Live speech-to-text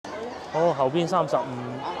哦，後邊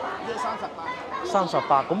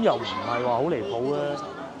35，38，咁又唔係話好離譜啊，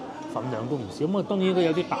份量都唔少。咁啊，當然應該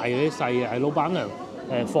有啲大有啲細嘅，係老闆娘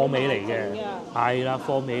貨尾嚟嘅，係啦，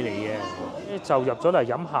貨尾嚟嘅。就入咗嚟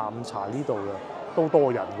飲下午茶呢度啦，都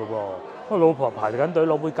多人㗎喎。我老婆排緊隊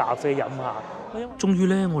攞杯咖啡飲下。終於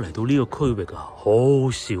咧，我嚟到呢個區域啊，好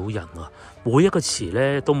少人啊，每一個池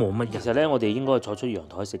咧都冇乜人。其實咧，我哋應該坐出陽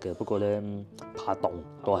台食嘅，不過咧怕凍，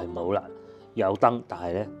都係冇啦。有燈，但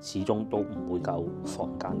係咧始終都唔會夠房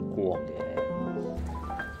間光嘅。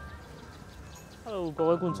Hello， 各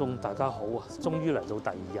位觀眾，大家好啊！終於嚟到第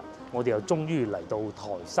2日，我哋又終於嚟到台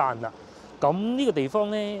山啦。咁呢個地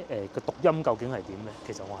方咧，個讀音究竟係點咧？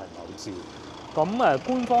其實我係唔係好知。咁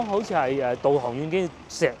官方好似係導航軟件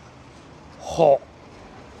石殼，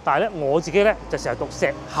但係咧我自己咧就成日讀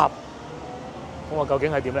石盒。咁我究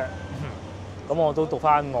竟係點咧？咁我都讀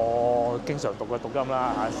翻我經常讀嘅讀音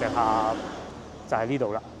啦嚇，石盒就喺呢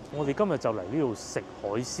度啦。我哋今日就嚟呢度食海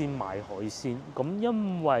鮮買海鮮。咁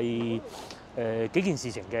因為幾件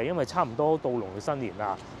事情嘅，因為差唔多到農曆新年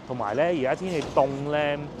啦，同埋咧而家天氣凍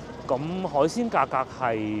咧，咁海鮮價格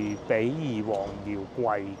係比以往要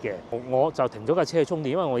貴嘅。我就停咗架車去充電，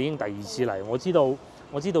因為我已經第2次嚟，我知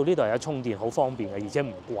道呢度有充電好方便嘅，而且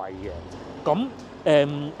唔貴嘅。咁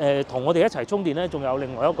同我哋一齊充電咧，仲有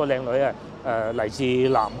另外一個靚女啊，嚟自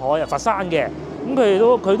南海啊，佛山嘅。咁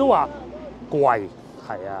佢都話貴，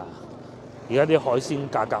係啊。而家啲海鮮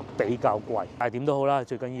價格比較貴，但係點都好啦，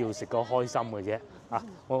最緊要食個開心嘅啫。啊，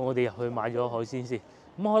我哋入去買咗海鮮先。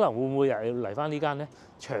咁可能會唔會又嚟翻呢間咧？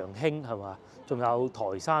長興係嘛？仲有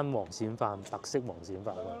台山黃鱔飯，特色黃鱔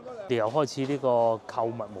飯。我哋又開始呢個購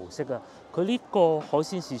物模式啊！佢呢個海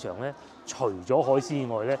鮮市場咧，除咗海鮮以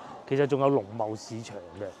外咧，其實仲有農貿市場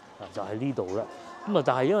嘅，就喺呢度啦。咁啊，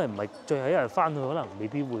但係因為唔係最後一日翻去，可能未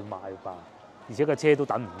必會買吧。而且個車都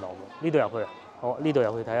等唔落喎。呢度入去啊！好，呢度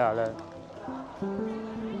入去睇下咧。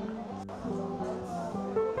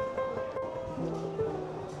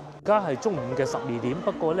而家係中午嘅12點，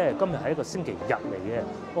不過咧今日係一個星期日嚟嘅，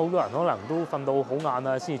好多人可能都瞓到好晏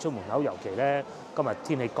啊，先至出門口。尤其咧今日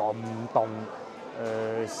天氣咁凍，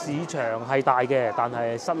市場係大嘅，但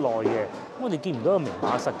係室內嘅，我哋見唔到個明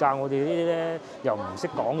碼實價。我哋呢啲咧又唔識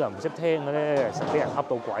講又唔識聽嘅咧，實俾人恰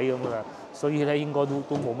到鬼咁㗎啦。所以咧應該都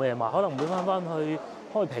冇咩賣，可能會翻去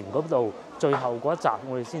開平嗰度最後嗰一集，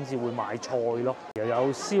我哋先至會買菜咯。又有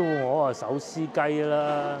燒鵝啊、手撕雞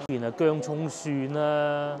啦，然後薑葱蒜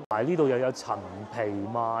啦，埋呢度又有陳皮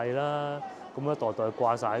賣啦，咁一袋袋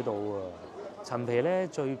掛晒喺度喎。陳皮咧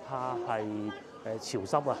最怕係潮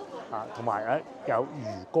濕啊，同埋有魚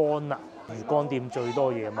乾啊，魚乾店最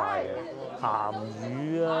多嘢賣嘅，鹹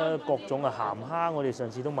魚啊，各種啊鹹蝦，我哋上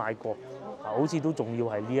次都買過，好似都仲要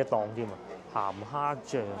係呢一檔添啊，鹹蝦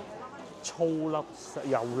醬。粗粒、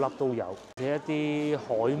幼粒都有，而且一啲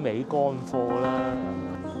海味乾貨啦。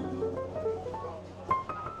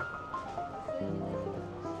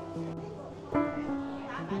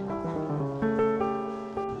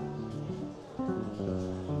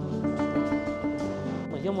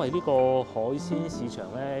因為呢個海鮮市場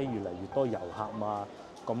咧越嚟越多遊客嘛，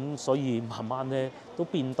咁所以慢慢咧都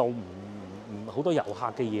變到唔好多遊客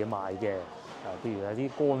嘅嘢賣嘅，譬如有啲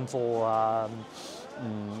乾貨啊。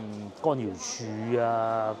乾瑤柱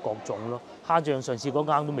啊，各種咯。蝦醬上次嗰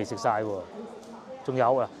間都未食晒喎，仲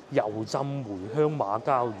有啊油浸梅香馬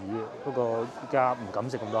鮫魚，不過而家唔敢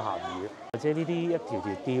食咁多鹹魚。或者呢啲一條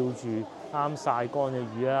條吊住啱曬乾嘅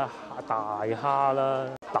魚啊，大蝦啦，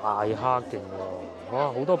大蝦勁喎，哇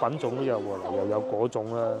好多品種都有喎，又有嗰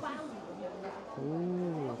種啦，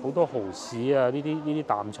好多蠔豉啊，呢啲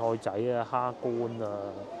淡菜仔啊，蝦乾啊，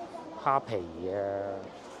蝦皮啊。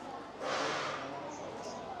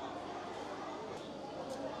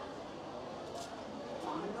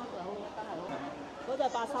嗰隻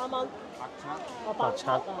83蚊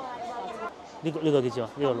，87，呢個幾錢啊？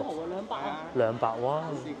呢個200，200哇！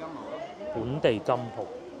本地金蠔，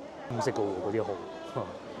唔識嘅喎嗰啲蠔，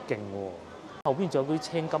勁喎！後邊仲有嗰啲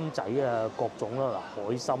青金仔啊，各種啦，嗱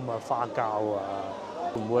海參啊、花膠啊，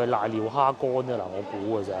會唔會係瀨尿蝦乾啊？嗱我估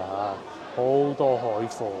㗎咋，好多海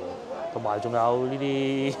貨，同埋仲有呢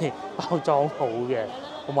啲包裝好嘅，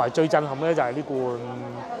同埋最震撼咧就係呢罐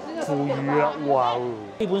腐乳啦，哇！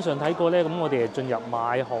基本上睇過咧，咁我哋就進入買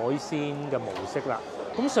海鮮嘅模式啦。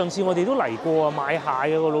咁上次我哋都嚟過啊，買蟹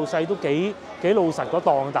嘅個老細都幾老實嗰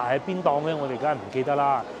檔，但係邊檔咧我哋梗係唔記得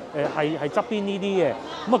啦。係側邊呢啲嘅。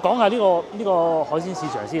咁啊講下呢個海鮮市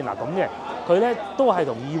場先嗱咁嘅，佢咧都係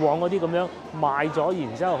同以往嗰啲咁樣買咗，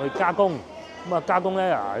然之後去加工。咁啊加工咧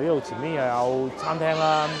呢度前面又有餐廳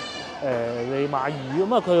啦，你買魚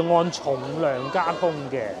咁啊，佢係按重量加工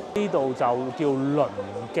嘅。呢度就叫輪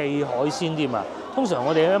記海鮮店啊。通常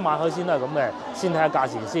我哋咧買海鮮都係咁嘅，先睇下價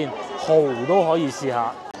錢先，蠔都可以試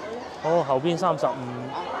下。好，後邊35，呢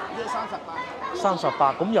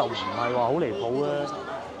38，咁又唔係話好離譜啊。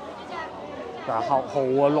嗱，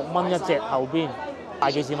蠔啊6蚊一隻，後邊大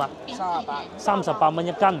幾錢啊？38蚊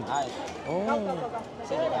一斤。係。哦。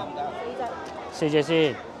4隻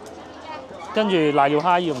先。跟住瀨尿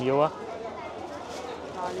蝦要唔要啊？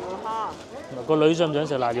瀨尿蝦。個女想唔想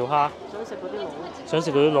食瀨尿蝦？想食嗰啲螺。想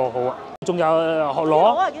食嗰啲螺好啊。仲有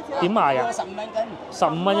螺點賣啊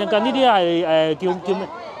？15蚊一斤。呢啲係叫咩？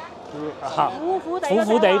嚇，苦苦地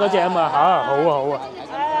嗰只啊嘛嚇，好啊好啊。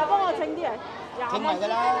幫我稱啲嚟，整埋㗎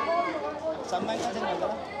啦，15蚊一斤整埋㗎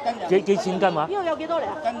啦。幾錢斤話？呢度有幾多嚟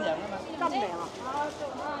啊？斤兩啊嘛。斤零啊？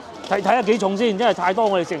睇下幾重先，因為太多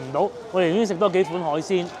我哋食唔到，我哋已經食多幾款海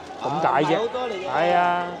鮮咁解啫。好多嚟嘅。係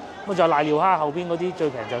啊，咁就瀨尿蝦後邊嗰啲最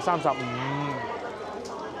平就35，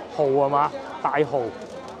蠔係嘛？大蠔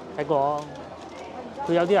睇過，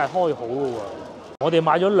佢有啲係開好嘅喎。我哋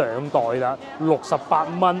買咗2袋啦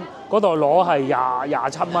，68蚊，嗰袋螺係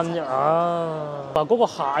27蚊啊！話嗰個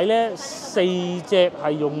蟹咧4隻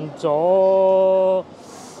係用咗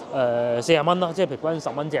40蚊啦，即係平均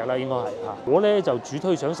10蚊隻啦，應該係嚇。我咧就主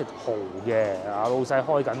推想食蠔嘅，老細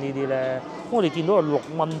開緊呢啲咧，我哋見到係6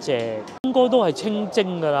蚊隻，應該都係清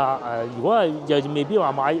蒸㗎啦。如果係又未必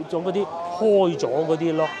話買咗嗰啲開咗嗰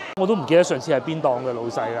啲咯，我都唔記得上次係邊檔嘅老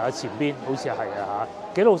細啦，前邊好似係啊嚇，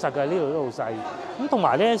幾老實㗎呢度啲老細。咁同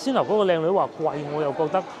埋咧，先頭嗰個靚女話貴，我又覺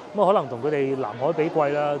得咁可能同佢哋南海比貴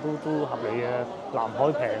啦，都合理嘅，南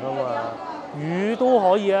海平啊嘛。魚都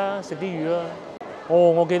可以啊，食啲魚啦。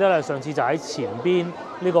哦，我記得啦，上次就喺前邊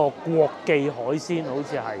呢個國記海鮮，好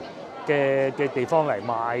似係嘅地方嚟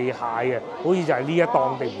賣蟹嘅，好似就係呢一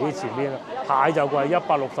檔定唔知前邊啦。蟹就貴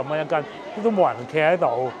160蚊一斤，都冇人企喺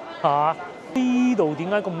度嚇。呢度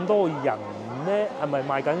點解咁多人咧？係咪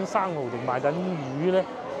賣緊生蠔定賣緊魚咧？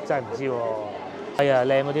真係唔知喎。係啊，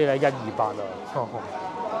靚嗰啲咧128啊，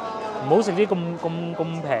唔好食啲咁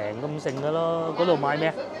平咁盛嘅咯。嗰度買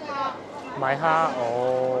咩？買蝦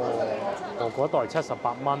嗰袋78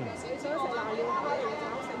蚊。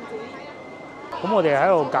咁我哋喺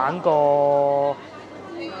度揀個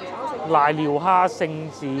瀨尿蝦聖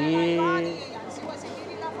子，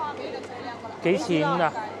幾錢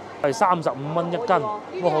啊？係35蚊一斤，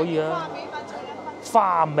都可以啊。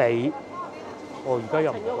花尾，而家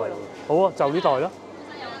又唔貴。好啊，就呢袋咯。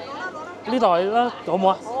呢袋啦，好唔好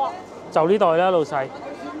啊？好啊。就呢袋啦，老細。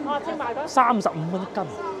35蚊一斤。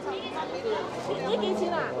呢幾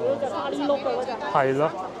錢啊？嗰隻花呢碌嘅嗰隻。係咯，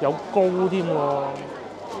有膏添喎。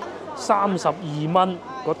32蚊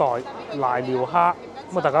嗰袋瀨尿蝦，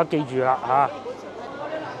咁啊大家記住啦嚇。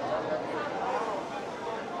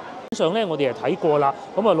通常咧我哋係睇過啦，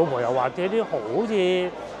咁啊老婆又話啲蠔好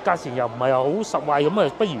似價錢又唔係又好實惠，咁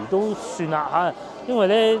啊不如都算啦嚇。因為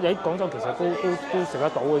咧喺廣州其實都食得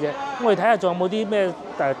到嘅啫。咁我哋睇下仲有冇啲咩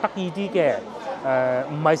得意啲嘅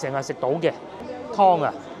唔係成日食到嘅湯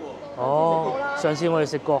啊。哦，上次我哋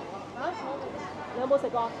食過。嚇？你有冇食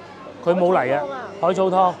過？佢冇嚟啊！海草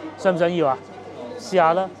湯，想唔想要啊？試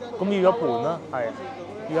下啦，咁要一盤啦，係，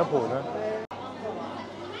要一盤啦。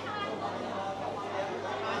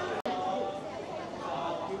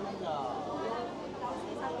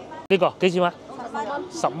呢個幾錢啊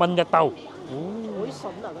？10蚊一兜。海筍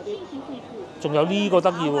啊嗰啲。仲有呢個得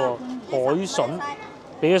意喎，海筍，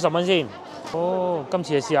俾咗10蚊先。哦，今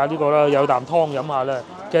次就試下呢個啦，有啖湯飲下啦。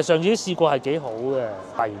其實上次都試過係幾好嘅，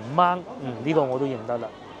泥鯭，呢個我都認得啦。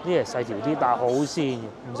呢係細條啲，但係好鮮，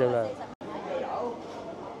唔食啦。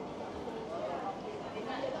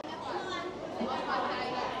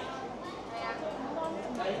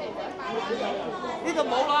呢度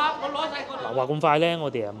冇啦，我攞晒個。嗱，話咁快咧，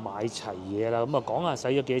我哋係買齊嘢啦，咁啊講下使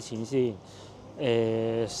咗幾多錢先。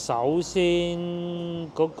首先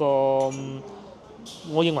嗰個，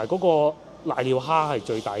我認為嗰個瀨尿蝦係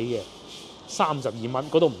最抵嘅，32蚊，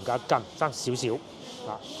嗰度唔加一斤，爭少少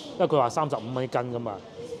啊，因為佢話35蚊一斤噶嘛。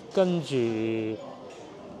跟住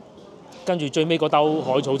最尾嗰兜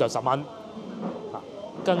海草就10蚊，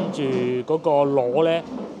跟住嗰個螺咧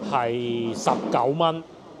係19蚊，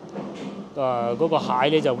嗰個蟹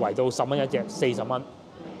咧就圍到10蚊一隻，40蚊，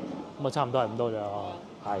咁啊差唔多係咁多咋，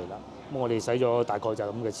係啦。咁我哋使咗大概就係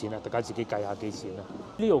咁嘅錢啦，大家自己計下幾錢啦。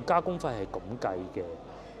呢度加工費係咁計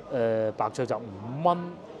嘅，白灼就5蚊，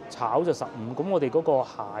炒就15，咁我哋嗰個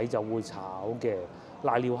蟹就會炒嘅，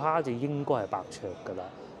瀨尿蝦就應該係白灼㗎啦。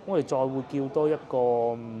我哋再會叫多一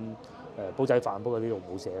個煲仔飯，不過呢度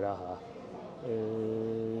冇寫啦嚇。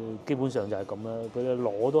基本上就係咁啦，佢嘅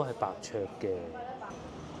螺都係白灼嘅。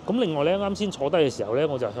咁另外咧，啱先坐低嘅時候咧，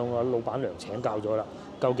我就向個老闆娘請教咗啦，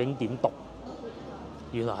究竟點讀？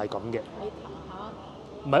原來係咁嘅。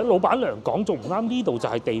唔係，老闆娘講仲唔啱，呢度就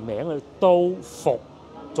係地名啦，都福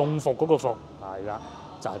中福嗰個福，係啦，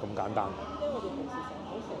就係咁簡單。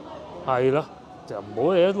係咯，就唔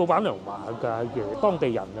好理老闆娘話㗎，其實當地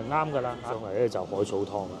人就啱㗎啦。上嚟咧就海草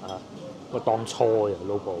湯啦嚇，個當菜啊，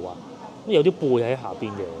老婆話，咁有啲貝喺下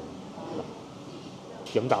邊嘅，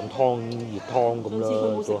飲啖湯熱湯咁啦。上次佢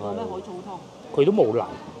冇食過咩海草湯？佢都冇嚟。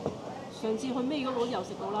上次去尾嗰度又食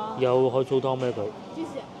到啦。有海草湯咩佢？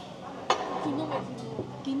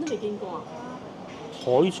見都未見過啊！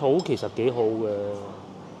海草其實幾好嘅，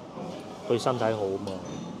對身體好啊嘛，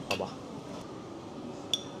係嘛？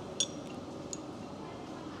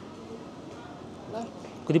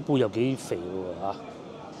嗰啲貝又幾肥喎嚇，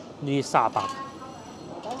呢啲沙白。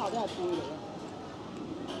底下都係貝嚟嘅。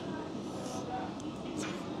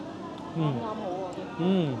啱好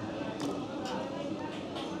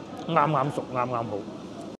啊！啱熟，啱好。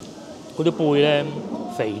嗰啲貝咧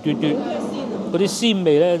肥嘟嘟，嗰啲鮮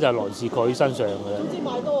味咧就係來自佢身上嘅。唔知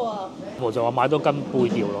買多啊！我就話買多斤貝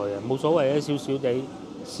條落去，冇所謂嘅，少少地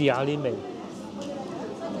試下啲味。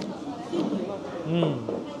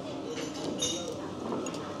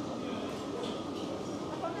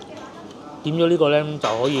點咗呢個咧就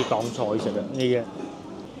可以當菜食啦，呢嘢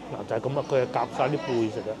嗱就係咁啊！佢係夾晒啲貝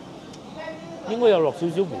食嘅，應該有落少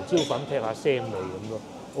少胡椒粉，劈下腥味咁咯。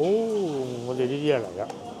我哋呢啲係嚟噶。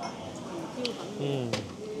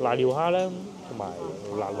瀨尿蝦咧，同埋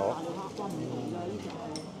辣螺。呢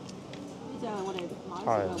只係我哋買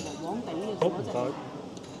嘅黃黃地嘅。好唔該。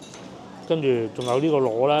跟住仲有呢個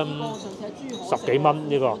螺啦，10幾蚊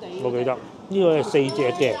呢個，我記得。呢個係4隻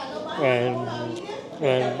嘅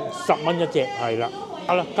，10蚊一隻，係啦。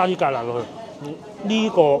好啦，加啲芥辣落去。呢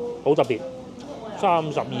個好特別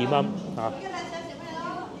，32蚊啊！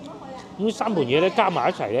咁3盤嘢咧加埋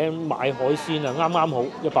一齊咧，買海鮮啊啱啱好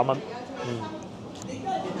100蚊。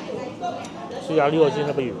試下呢個先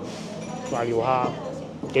啦，不如瀨尿蝦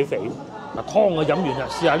幾肥嗱，湯啊飲完啦，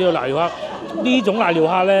試下呢個瀨尿蝦。呢種瀨尿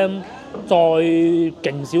蝦咧，再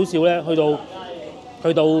勁少少咧，去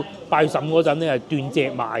到8月15嗰陣咧係斷隻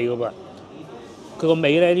賣嘅喎。佢個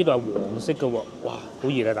尾咧呢度係黃色嘅喎，哇，好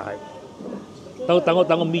熱啊！但係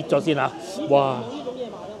等我搣咗先嚇，哇，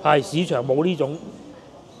係市場冇呢種。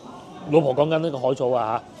老婆講緊呢個海草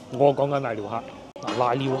啊嚇，我講緊瀨尿蝦。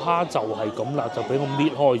瀨尿蝦就係咁啦，就俾我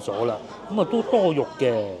搣開咗啦。咁啊都多肉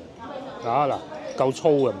嘅，嗱夠粗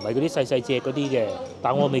嘅，唔係嗰啲細隻嗰啲嘅。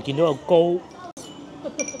但我未見到有膏，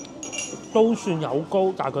都算有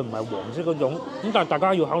膏，但係佢唔係黃色嗰種。咁但係大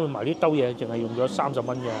家要考慮埋呢兜嘢，淨係用咗30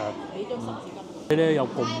蚊嘅。你咧有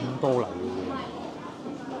咁多嚟嘅，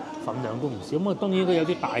份量都唔少。咁啊當然佢有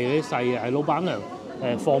啲大有啲細嘅，係老闆娘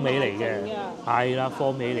貨尾嚟嘅，係啦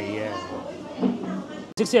貨尾嚟嘅。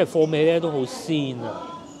即使係貨尾咧都好鮮啊，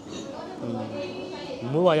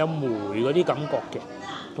唔會話有霉嗰啲感覺嘅。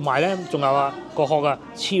同埋咧，仲有啊個殼啊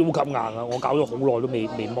超級硬啊！我搞咗好耐都未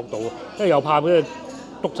剝到，因為又怕俾佢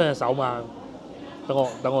篤親隻手嘛。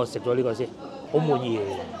等我食咗呢個先，好滿意嘅。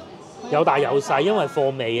有大有細，因為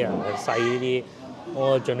貨尾啊細呢啲，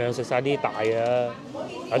我盡量食晒啲大啊。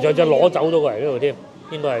仲有隻攞走咗過嚟呢度添，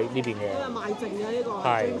應該係呢邊嘅。賣剩嘅呢個，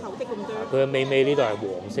係後的咁多。佢嘅尾呢度係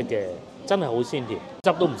黃色嘅。真係好鮮甜，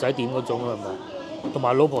汁都唔使點嗰種啊，係咪？同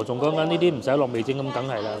埋老婆仲講緊呢啲唔使落味精咁，梗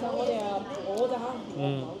係啦。我就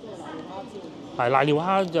係瀨尿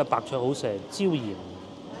蝦就白灼好食，椒鹽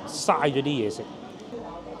嘥咗啲嘢食。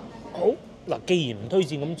好嗱，既然唔推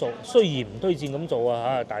薦咁做，雖然唔推薦咁做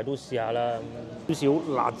啊嚇，但係都試下啦。少少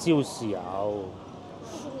辣椒豉油。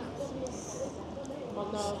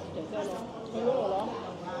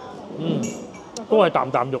都係啖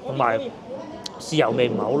啖肉同埋。豉油味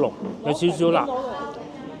唔係好濃，有少少辣。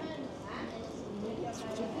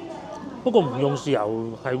不過唔用豉油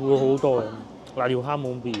係會好多嘅。瀨尿蝦冇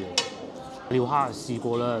咁必要。瀨尿蝦試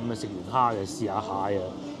過啦，咁啊食完蝦就試下蟹啊。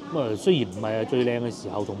咁啊雖然唔係最靚嘅時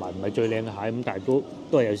候，同埋唔係最靚嘅蟹，咁但係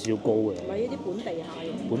都係有少少高嘅。買呢啲本地蟹。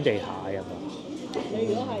本地蟹係嘛？你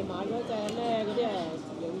如果係買嗰隻咩嗰啲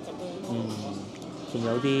養殖嘅。仲有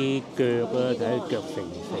啲腳啊，睇下腳肥唔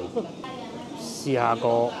肥。試下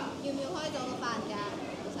個。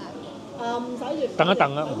唔使等一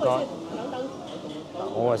等啊，唔該。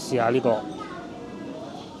我試下呢個，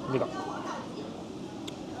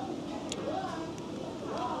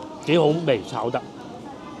幾好味，炒得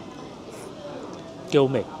幾好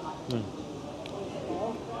味，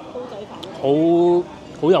好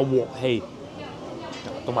有鑊氣，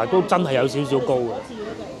同埋都真係有少少高嘅。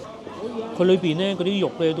佢裏邊咧嗰啲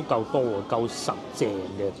肉咧都夠多嘅，夠實淨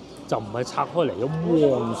嘅，就唔係拆開嚟咁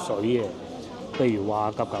汪水嘅。譬如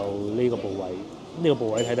話夾嚿呢個部位，呢個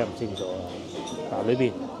部位睇得唔清楚啦。嗱，裏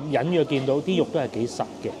邊隱約見到啲肉都係幾實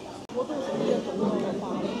嘅。我都食呢一種咯，花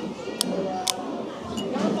螺。係啊，而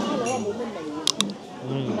家花螺啊冇乜味。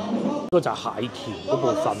呢個就係蟹鉗嗰部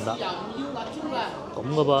分啦。咁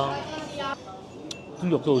噶噃，啲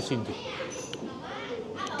肉都好鮮甜，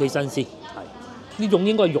幾新鮮。係呢種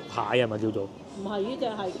應該係肉蟹係咪叫做？唔係，呢只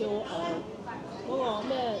係叫嗰個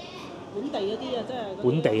咩本地嗰啲啊，即係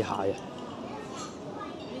本地蟹啊！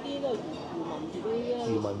呢啲都係漁民自己嘅。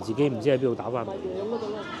漁民自己唔知喺邊度打翻嚟。咪養嗰種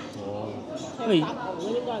啊。哦，赤甲紅嘅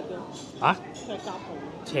應該係叫。啊？赤甲紅。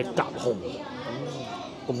赤甲紅。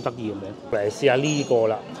咁得意嘅名。嚟試下呢個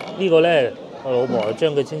啦，呢個咧我老婆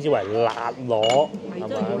將佢稱之為辣螺，係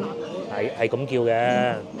咪？係咁叫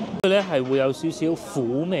嘅。佢咧係會有少少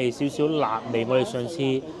苦味、少少辣味。我哋上次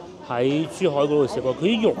喺珠海嗰度食過，佢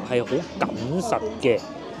啲肉係好緊實嘅，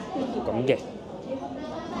咁嘅。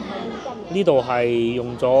呢度係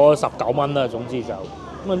用咗19蚊啦，總之就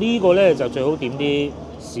咁啊！呢個咧就最好點啲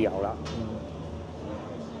豉油啦。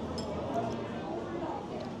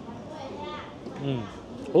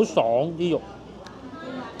好爽啲肉。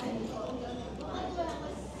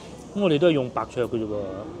咁我哋都係用白灼嘅啫喎。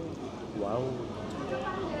哇！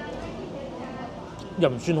又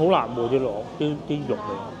唔算好辣喎啲肉味，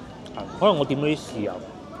可能我點咗啲豉油。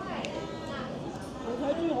我睇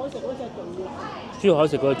珠海食嗰隻仲辣。珠海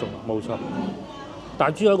食嗰隻仲辣，冇錯。但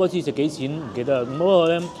係珠海嗰次食幾錢唔記得啦。不過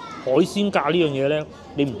咧，海鮮價呢樣嘢咧，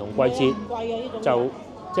你唔同季節就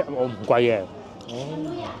即係我唔貴嘅。哦，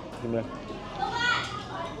點咧？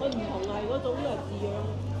佢唔同係嗰種係飼養。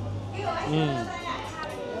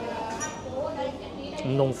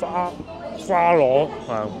唔同花螺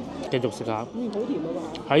啊，繼續食下。好甜啊嘛！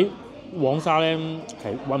喺黃沙咧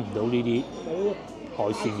係揾唔到呢啲海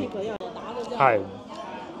鮮嘅。係。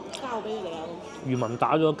交俾你哋啊！漁民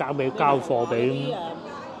打咗交貨俾。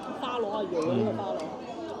花螺啊，養嘅花螺。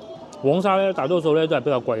黃沙咧大多數咧都係比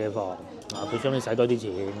較貴嘅貨，佢想你使多啲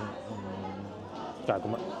錢，就係咁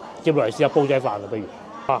啊！接落嚟試下煲仔飯啦，不如。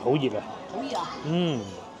好熱啊！好熱啊！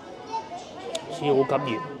超級熱，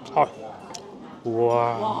開！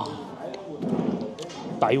哇！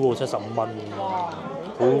抵喎，75蚊，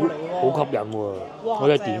好吸引喎！我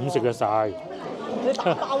真係點食得晒。你打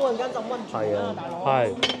包嗰陣間浸溫泉啊，大佬！係。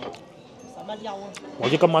使乜憂啊？或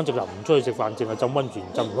者今晚直頭唔出去食飯，淨係浸溫泉，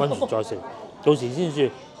浸完溫泉再食，到時先算。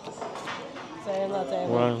正啊正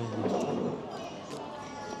啊！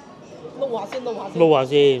撈下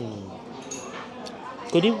先。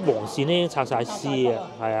嗰啲黃鱔咧拆晒絲啊，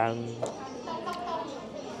係啊，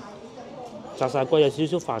拆晒骨，有少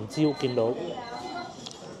少飯焦，見到。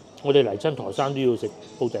我哋嚟親台山都要食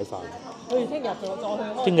煲仔飯。我哋聽日就再去。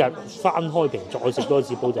聽日翻開平再食多一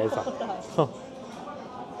次煲仔飯。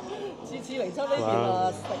次嚟親呢邊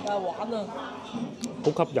啊，食啊玩啊。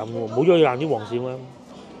好吸引喎，唔好咗爛啲黃鱔啊！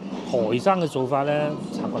台山嘅做法咧，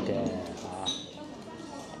拆骨嘅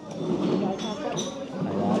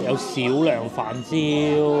有少量飯焦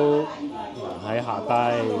喺下低。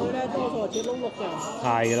多數係鐵窿碌嘅。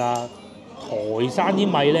係啦，台山啲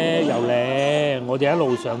米咧又靚，我哋喺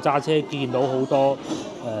路上揸車見到好多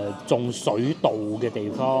種水稻嘅地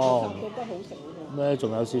方。覺得好食喎。咁咧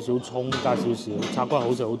仲有少少葱加少少，拆骨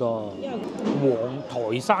好食好多。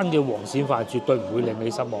台山嘅黃鱔飯絕對唔會令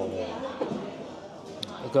你失望嘅。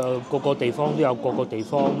個個地方都有個個地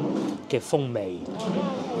方嘅風味。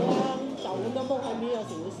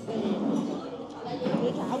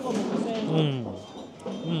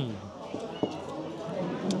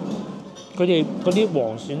佢哋嗰啲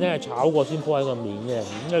黃鱔咧係炒過先鋪喺個面嘅，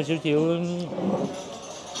有少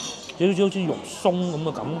少好似肉鬆咁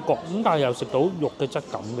嘅感覺，咁但係又食到肉嘅質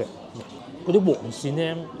感嘅。嗰啲黃鱔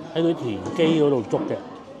咧喺佢田基嗰度捉嘅，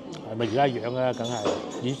係咪而家養啊？梗係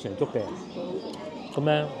以前捉嘅。咁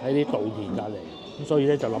咧喺啲稻田隔離，咁所以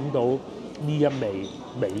咧就諗到呢一味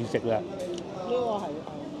美食啦。呢個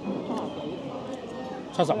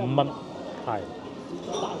係75蚊，係。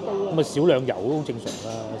咁啊少量油都好正常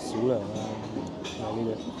啦，少量啦。呢個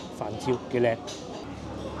飯焦幾靚，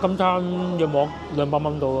今餐約莫200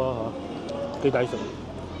蚊到啊嚇，幾抵食。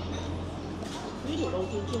呢條路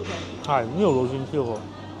線超正。係呢條路線超好。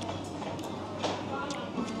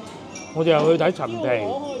我哋又去睇陳皮。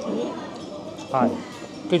係，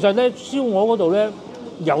其實咧燒鵝嗰度咧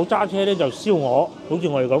有揸車咧就燒鵝，好似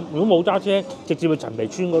我哋咁。如果冇揸車，直接去陳皮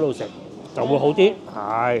村嗰度食就會好啲。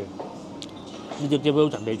係，你直接去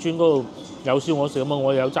陳皮村嗰度有燒鵝食啊嘛。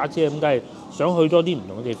我哋有揸車咁，梗係想去多啲唔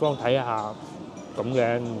同嘅地方睇下咁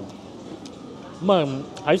嘅。咁啊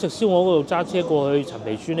喺食燒鵝嗰度揸車過去陳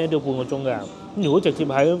皮村咧都要半個鐘㗎。咁如果直接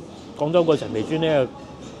喺廣州過陳皮村咧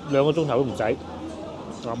，2個鐘頭都唔使。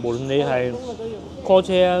啊，無論你係 call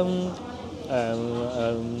車啊，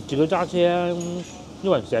自己揸車啊，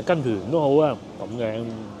因為成日跟團都好啊，咁嘅。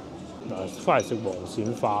嗱，翻嚟食黃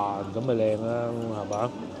鱔飯咁咪靚啦，係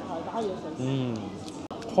嘛？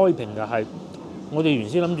開平就係我哋原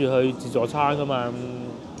先諗住去自助餐噶嘛，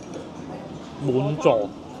滿座。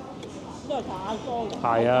因為太多人。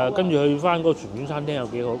係啊，跟住去翻嗰個全院餐廳又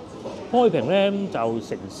幾好。開平咧就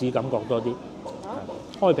城市感覺多啲，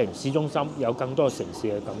開平市中心有更多城市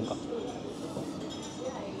嘅感覺。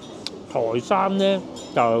台山咧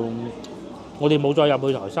就我哋冇再入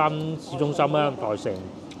去台山市中心啦，台城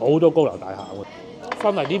好多高樓大廈喎。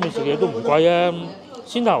翻嚟呢邊食嘢都唔貴啊！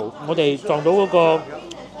先頭我哋撞到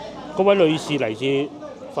嗰位女士嚟自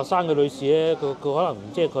佛山嘅女士咧，佢可能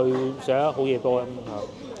即係佢食得好嘢多啊！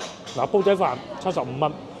嗱，煲仔飯75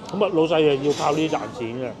蚊，咁啊老細就要靠呢啲賺錢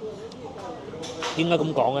嘅。點解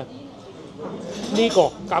咁講咧？呢個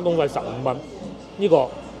加工費15蚊，呢個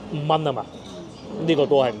5蚊啊嘛，呢個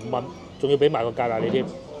都係5蚊，仲要俾埋個芥辣你添。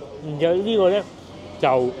然後呢個咧就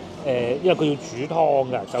因為佢要煮湯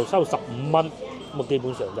嘅，就收15蚊，咁啊基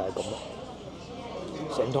本上就係咁啦。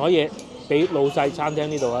成台嘢俾老細餐廳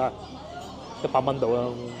呢度啊，100蚊到啦。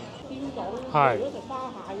係。如果食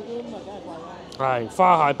花蟹嗰啲咁啊，梗係貴啦。係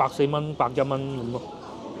花蟹104蚊、101蚊咁咯，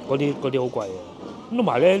嗰啲好貴嘅。咁同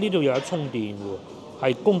埋咧，呢度又有充電喎，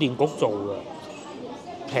係供電局做嘅，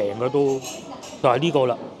平嘅都就係呢個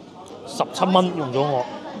啦，17蚊用咗我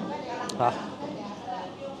嚇，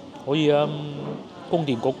可以啊，供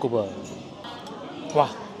電局嘅噃。哇！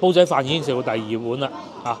煲仔飯已經食到第2碗啦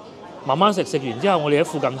嚇，慢慢食完之後，我哋喺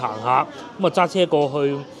附近行下，咁啊揸車過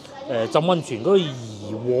去浸溫泉嗰個颐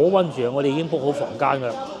和溫泉，我哋已經 book 好房間㗎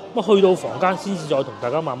啦。咁去到房間先至再同大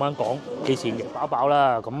家慢慢講幾錢嘅，飽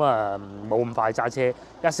啦，咁啊冇咁快揸車，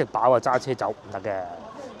一食飽啊揸車走唔得嘅，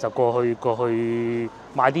就過去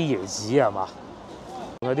買啲椰子係嘛，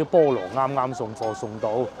有啲菠蘿啱啱送貨送到，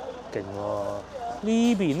勁喎！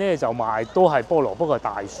呢邊咧就賣都係菠蘿，不過係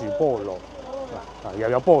大樹菠蘿，又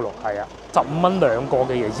有菠蘿係啊，15蚊2個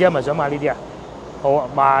嘅椰子，係咪想買呢啲啊？好啊，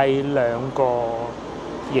買2個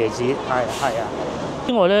椰子，係啊。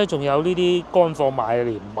之外咧，仲有呢啲乾貨賣，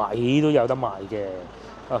連米都有得賣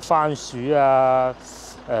嘅，番薯啊、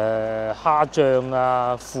蝦醬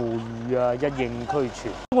啊、腐乳啊，一應俱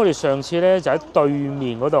全。我哋上次咧就喺對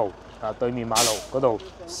面嗰度對面馬路嗰度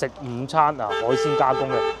食午餐啊，海鮮加工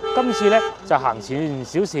嘅。今次咧就行前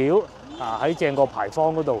少少喺正個牌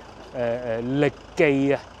坊嗰度力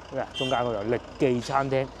記啊，中間嗰度力記餐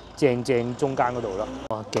廳，正中間嗰度啦。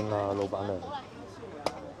哇，勁啊，老闆娘！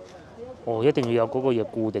一定要有嗰個嘢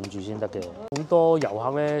固定住先得嘅。好多遊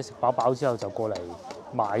客咧食飽之後就過嚟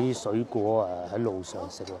買水果喺路上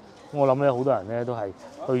食啦。我諗咧好多人咧都係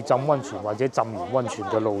去浸溫泉或者浸完溫泉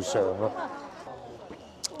嘅路上咯。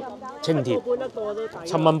清甜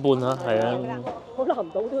，7蚊半啊，係啊。好難唔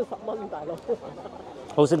到都要10蚊，大佬。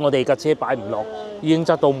可惜我哋架車擺唔落，已經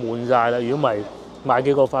擠到滿晒啦。如果唔係買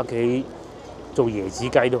幾個返屋企做椰子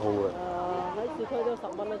雞都好嘅。喺市區都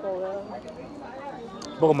10蚊一個嘅。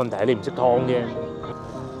不過問題係你唔識劏啫。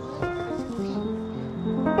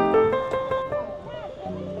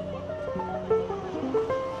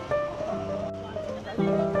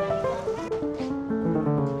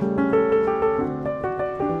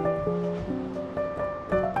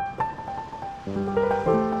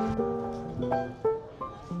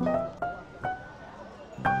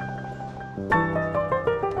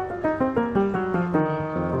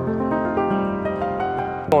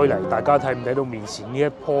再嚟，大家睇唔睇到面前呢一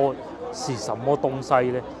棵是什麼東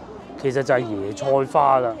西咧？其實就係椰菜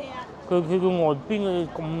花啦。佢個外邊嘅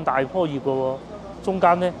咁大棵葉嘅喎，中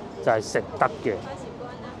間咧就係食得嘅。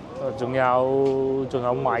仲有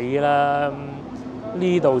米啦，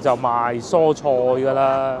呢度就賣蔬菜㗎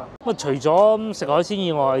啦。咁除咗食海鮮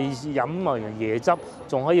以外，飲椰汁，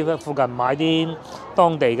仲可以喺附近買啲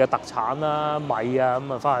當地嘅特產啦、米啊，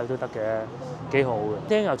咁啊翻去都得嘅，幾好嘅。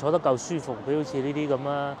聽又坐得夠舒服，比好似呢啲咁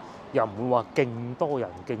啦，又唔會話勁多人，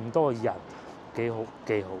幾好，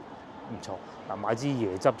唔錯。嗱，買支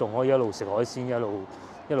椰汁仲可以一路食海鮮，一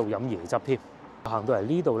路飲椰汁添。行到嚟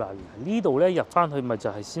呢度啦，呢度咧入翻去咪就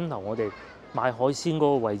係先頭我哋買海鮮嗰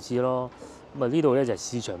個位置咯。咁啊呢度咧就係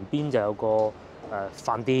市場邊就有個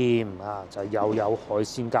飯店啊，就又有海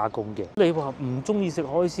鮮加工嘅。你話唔中意食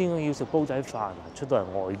海鮮，要食煲仔飯啊，出到嚟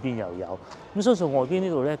外邊又有。咁相信外邊呢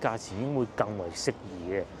度咧價錢應該會更為適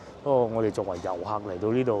宜嘅。不過我哋作為遊客嚟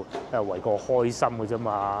到呢度為個開心嘅啫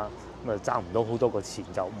嘛。咁啊爭唔到好多個錢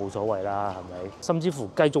就冇所謂啦，係咪？甚至乎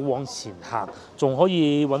繼續往前行，仲可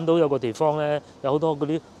以揾到有個地方咧，有好多嗰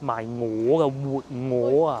啲賣鵝嘅活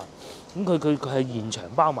鵝啊，咁佢係現場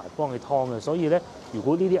包埋幫你劏嘅，所以咧，如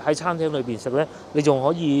果呢啲喺餐廳裏邊食咧，你仲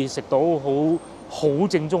可以食到好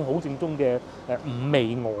正宗嘅五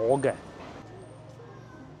味鵝嘅。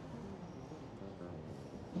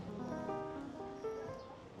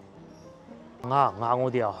行下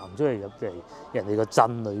我哋又行出嚟入嚟人哋個鎮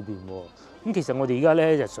裏邊喎。咁其實我哋而家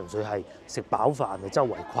咧就純粹係食飽飯啊，周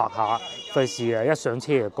圍逛下，費事啊一上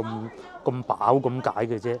車啊咁飽咁解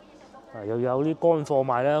嘅啫。又有啲乾貨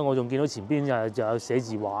賣啦，我仲見到前邊就有寫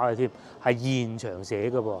字畫嘅添，係現場寫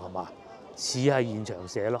嘅噃，係嘛？似係現場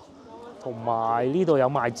寫咯。同埋呢度有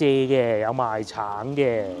賣蔗嘅，有賣橙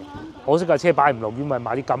嘅。可惜架車擺唔落，因為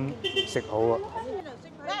買啲金食好啊。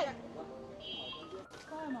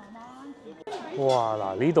哇！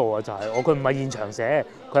嗱呢度啊就係佢唔係現場寫，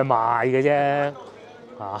佢係賣嘅啫。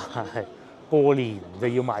過年就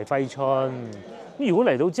要賣揮春。咁如果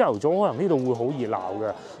嚟到朝頭早，可能呢度會好熱鬧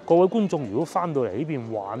嘅。各位觀眾，如果翻到嚟呢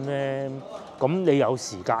邊玩咧，咁你有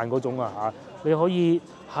時間嗰種啊嚇，你可以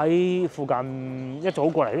喺附近一早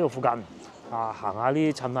過嚟呢度附近行下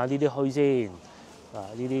呢，趁下呢啲墟先。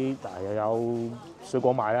呢啲又有水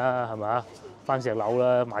果賣啦，係咪啊？番石榴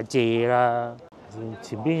啦，買蔗啦。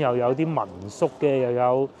前邊又有啲民宿嘅，又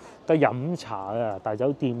有得飲茶啊，大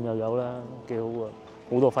酒店又有啦，幾好啊！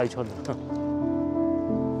好多揮春。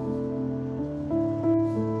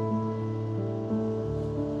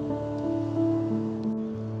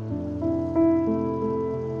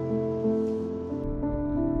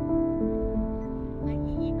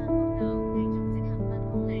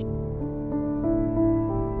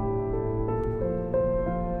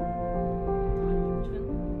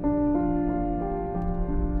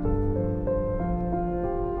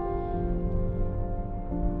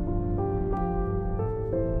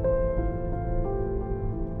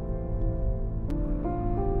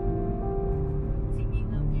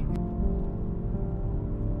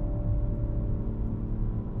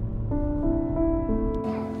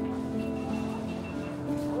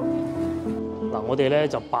我哋咧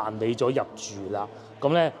就辦理咗入住啦，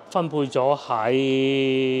咁咧分配咗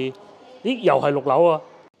喺，又係6樓啊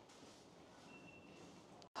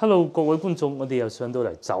 ！Hello， 各位觀眾，我哋又上到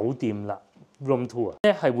嚟酒店啦 ，RoomTour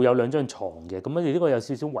咧係會有2張床嘅，咁我哋呢個有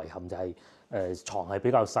少少遺憾就係床係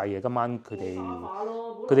比較細嘅，今晚佢哋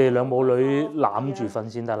2母女攬住瞓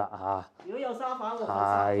先得啦嚇。如果有沙發，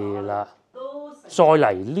係啦，再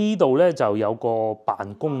嚟呢度咧就有個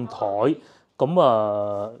辦公台。咁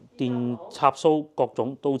電插蘇各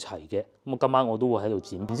種都齊嘅，咁今晚我都會喺度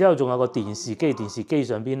剪。然之後仲有個電視機，電視機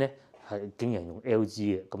上邊咧係竟然用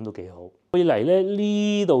LG 嘅，咁都幾好。再嚟咧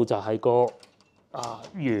呢度就係個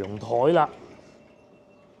陽台啦，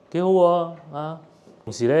幾好喎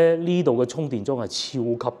同時咧呢度嘅充電樁係超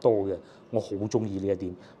級多嘅，我好中意呢一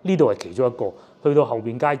點。呢度係其中一個，去到後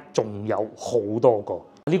邊街仲有好多個。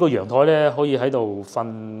呢個陽台咧可以喺度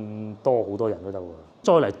瞓多好多人都得喎。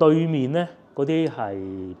再嚟對面咧。嗰啲係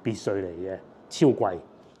別墅嚟嘅，超貴。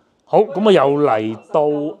好，咁啊又嚟到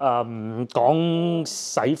講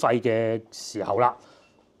使費嘅時候啦，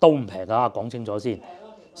都唔平啊，講清楚先。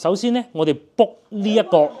首先咧，我哋 book 呢一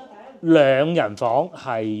個2人房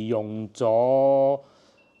係用咗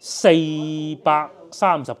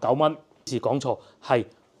439蚊，是講錯，係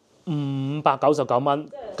599蚊，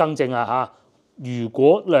更正啊嚇。如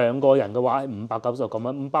果2個人嘅話係599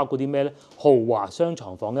蚊，咁包括啲咩咧？豪華雙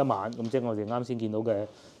床房1晚，咁即係我哋啱先見到嘅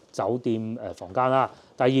酒店房間啦。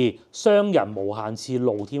第2，雙人無限次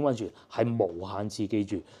露天溫泉，係無限次，記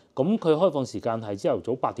住。咁佢開放時間係朝頭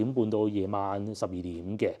早8點半到夜晚12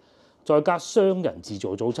點嘅，再加雙人自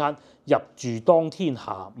助早餐，入住當天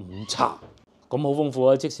下午茶。咁好豐富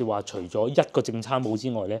啊！即是話除咗1個正餐冇之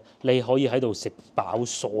外咧，你可以喺度食飽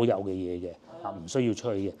所有嘅嘢嘅，唔需要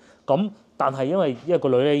出去嘅。咁但係因為個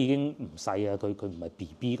女咧已經唔細啊，佢唔係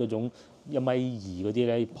BB 嗰種1.2米嗰啲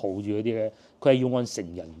咧，抱住嗰啲咧，佢係要按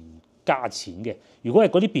成人加錢嘅。如果係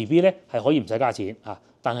嗰啲 BB 咧，係可以唔使加錢嚇，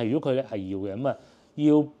但係如果佢咧係要嘅，咁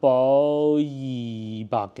要補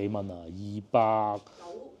200幾蚊啊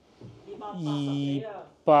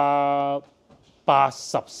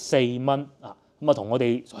，284蚊啊，咁同我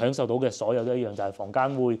哋享受到嘅所有都一樣，就係房間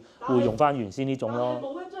會用翻原先呢種咯。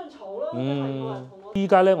冇一張床咯。依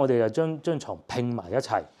家咧，我哋就將床拼埋一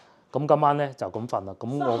齊，咁今晚咧就咁瞓啦。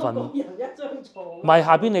咁我瞓，人一張床，唔係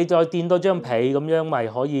下邊你再墊多張被咁樣，咪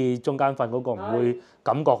可以中間瞓嗰個唔會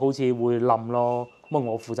感覺好似會冧咯。咁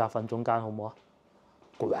我負責瞓中間好唔好啊？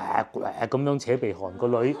咁樣扯鼻鼾，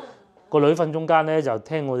個女瞓中間咧就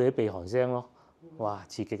聽我哋啲鼻鼾聲咯。哇，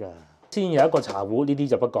刺激啊！先有一個茶壺，呢啲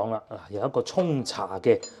就不講啦。有一個沖茶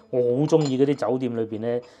嘅，我好中意嗰啲酒店裏邊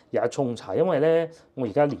咧有一沖茶，因為咧我而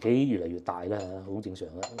家年紀越嚟越大啦，好正常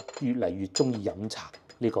啦，越嚟越中意飲茶。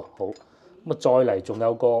呢個好。咁啊，再嚟仲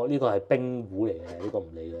有個呢個係冰壺嚟嘅，呢個唔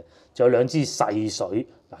理嘅。仲有兩支細水，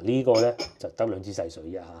嗱呢個咧就得兩支細水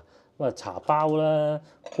啫嚇。咁啊，茶包啦、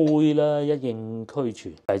杯啦，一應俱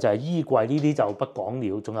全。就係衣櫃呢啲就不講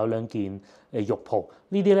了，仲有兩件浴袍，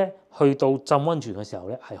呢啲咧去到浸溫泉嘅時候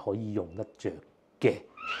咧係可以用得着嘅。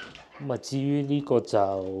咁啊，至於呢個就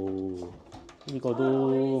呢個都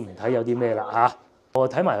唔睇有啲咩啦嚇。我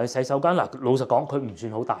睇埋佢洗手間嗱，老實講佢唔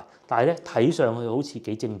算好大，但係咧睇上去好似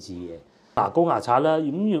幾精緻嘅。牙膏牙刷啦，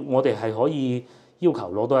咁我哋係可以要求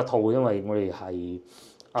攞多一套，因為我哋係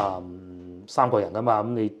3個人㗎嘛，咁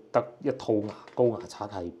你得一套牙膏牙刷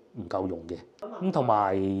係唔夠用嘅。咁同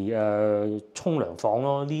埋沖涼房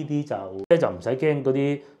咯，呢啲就唔使驚嗰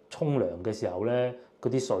啲沖涼嘅時候咧，嗰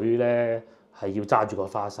啲水咧係要揸住個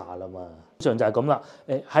花灑啦嘛。通常就係咁啦。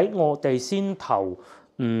喺我哋先頭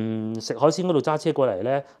食海鮮嗰度揸車過嚟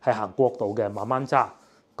咧，係行國道嘅，慢慢揸。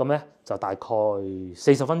咁咧就大概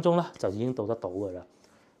40分鐘啦，就已經到得到㗎啦。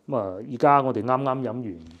咁啊，而家我哋啱啱飲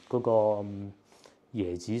完嗰個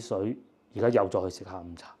椰子水，而家又再去食下午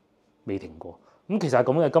茶，未停過。咁其實係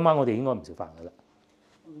咁嘅，今晚我哋應該唔食飯㗎啦。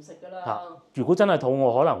唔食㗎啦。嚇！如果真係肚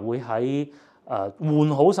餓，可能會喺換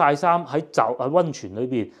好晒衫喺溫泉裏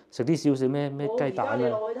邊食啲少少咩雞蛋啊。你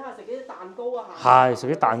落去睇下食啲蛋糕啊。係食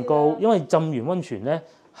啲蛋糕，因為浸完溫泉咧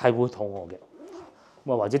係會肚餓嘅。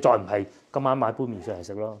咁啊，或者再唔係今晚買杯麵上嚟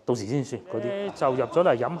食咯，到時先算嗰啲。就入咗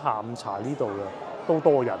嚟飲下午茶呢度嘅，都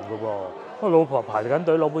多人㗎喎。我老婆排緊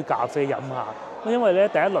隊攞杯咖啡飲下。因為咧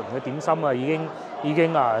第一輪嘅點心啊已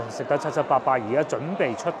經食得七七八八，而家準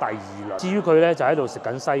備出第二輪。至於佢咧就喺度食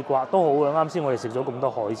緊西瓜，都好嘅。啱先我哋食咗咁多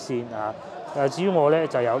海鮮啊。至於我咧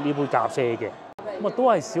就有呢杯咖啡嘅。咁啊都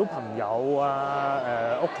係小朋友啊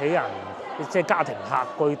屋企人。即係家庭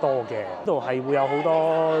客居多嘅，呢度係會有好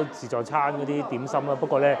多自助餐嗰啲點心啦，不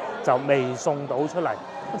過咧就未送到出嚟。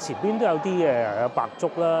前邊都有啲嘅，有白粥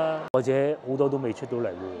啦，或者好多都未出到嚟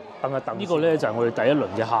喎。等一等。呢個咧就係我哋第一輪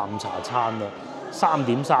嘅下午茶餐啦，3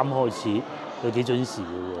點3開始，有幾準時嘅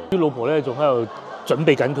喎。啲老婆咧仲喺度準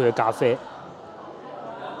備緊佢嘅咖啡。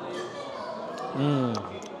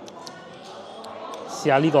試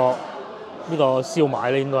下呢個燒賣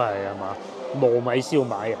咧，應該係嘛？糯米燒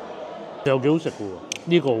賣啊！又幾好食嘅喎，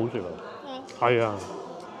呢個好食啊，係啊，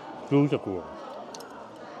幾好食嘅喎。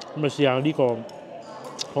咁啊試下呢個，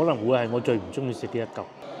可能會係我最唔中意食嘅一嚿。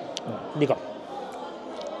呢個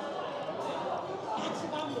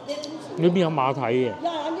呢邊有馬蹄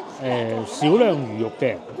嘅，少量魚肉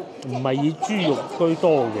嘅，唔係以豬肉居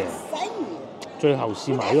多嘅。最後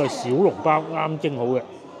試埋呢個小籠包，啱蒸好嘅。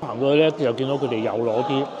行過去咧，又見到佢哋又攞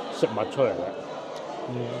啲食物出嚟嘅。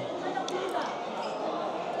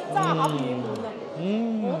揸盒魚滿啊！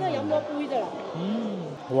我都係飲咗杯啫啦。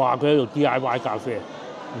哇！佢喺度 DIY 咖啡，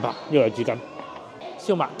唔怕，呢個係紙巾。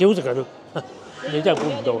燒麥幾好食㗎都，你真係估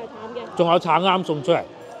唔到。仲有橙啱送出嚟。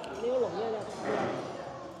你個籠咧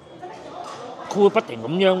就佢會不停咁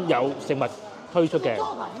樣有食物推出嘅，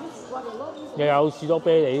又有士多啤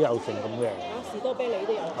梨又成咁嘅。士多啤梨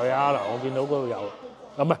都有。係啊，嗱，我見到嗰度有，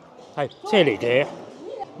唔係車厘茄。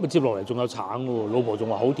咁接落嚟仲有橙喎，老婆仲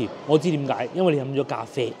話好甜，我知點解，因為你飲咗咖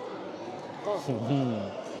啡。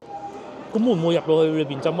咁會唔會入到去裏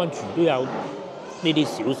邊浸溫泉都有呢啲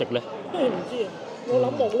小食咧？唔知啊，我諗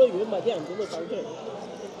冇咯。如果唔係啲人點會走出嚟？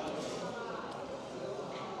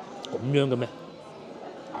咁樣嘅咩？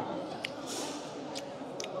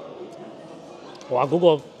哇！嗰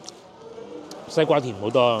個西瓜甜好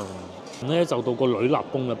多。咧就到個女立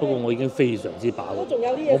功啦，不過我已經非常之飽。仲有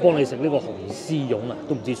啲嘢。我幫你食呢個紅絲絨啊，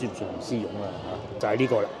都唔知算唔算紅絲絨啊嚇，就係呢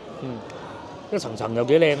個啦。一層層又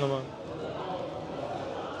幾靚啊嘛。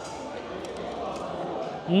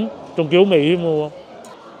仲幾好味添喎。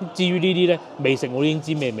至於呢啲咧，未食我已經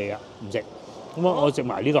知咩味啦，唔食。咁啊，我食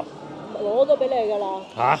埋呢個。攞咗俾你㗎啦。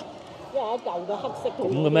嚇？因為一嚿嘅黑色嘅。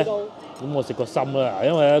咁嘅咩？咁我食個心啦，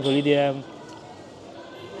因為咧佢呢啲咧，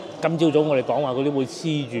今朝早我哋講話嗰啲會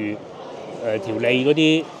黐住。條脷嗰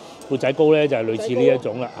啲缽仔糕咧就係類似呢一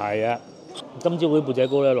種啦，係啊。今朝嗰啲缽仔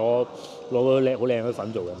糕咧攞個好靚嘅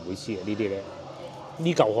粉做嘅，唔會黐嘅呢啲咧。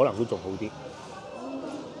呢嚿可能都仲好啲。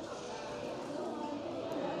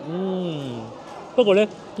不過咧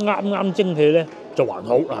啱蒸起咧就還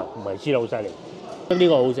好啊，唔係黐得好犀利。呢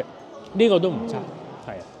個好食，呢個都唔差，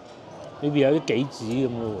係啊。裏邊有啲杞子咁嘅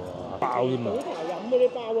喎，包添啊。好排飲嗰啲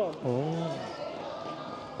包啊。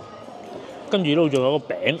跟住呢度仲有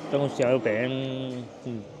個餅，等我試下個餅。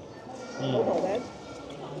老婆餅，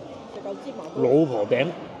食嚿芝麻糕。老婆餅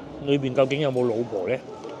裏邊究竟有冇老婆咧？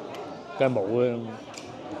梗係冇啦。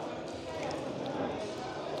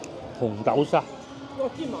紅豆沙。哇！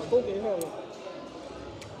芝麻糕幾香啊！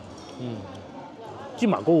芝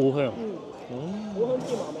麻糕好香。好香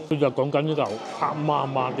芝麻味。佢就講緊呢嚿黑麻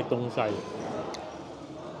麻的東西，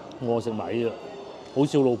我食埋呢個，好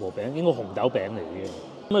少老婆餅，應該紅豆餅嚟嘅。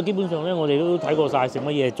咁啊，基本上咧，我哋都睇過晒食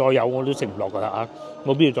乜嘢，再有我都食唔落㗎啦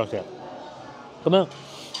嚇，冇必要再食。咁樣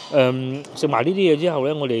食埋呢啲嘢之後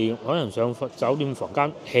咧，我哋可能上酒店房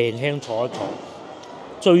間輕輕坐一坐，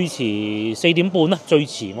最遲4點半啦，最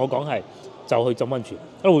遲我講係就去浸溫泉，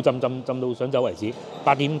一路浸到想走為止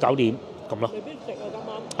，8點9點咁咯。未必食啊，今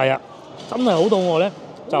晚。係啊，真係好肚餓咧，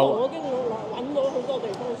就我已經揾到好多地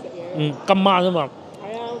方食嘢。今晚啊嘛。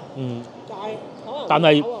係啊。但係可能。但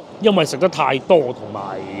係因為食得太多，同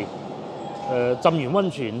埋浸完溫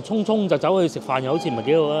泉，匆就走去食飯，又好似唔係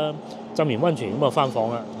幾好啊。浸完溫泉咁啊，翻房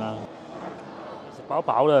啦啊！食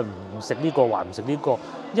飽啦，唔食呢個還唔食呢個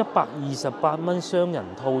，128蚊雙人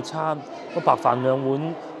套餐，個白飯2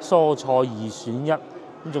碗，蔬菜2選1，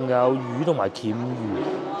咁仲有魚同埋鰭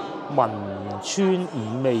魚，文川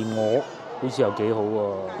五味鵝，好似又幾好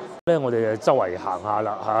喎。咧我哋就周圍行下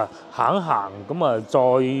啦嚇，行一行咁啊，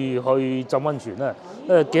再去浸溫泉啦。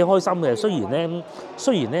幾開心嘅，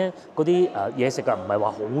雖然咧嗰啲嘢食啊唔係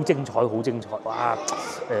話好精彩，哇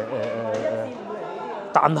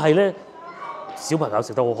但係咧小朋友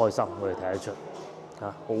食得好開心，我哋睇得出嚇，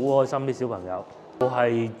好開心啲小朋友。我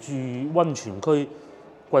係住溫泉區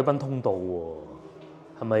貴賓通道喎，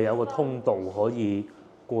係咪有個通道可以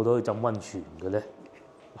過到去浸溫泉嘅咧？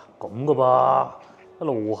嗱咁噶噃。一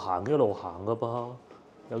路行噶噃，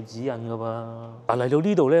有指引噶噃。嚟到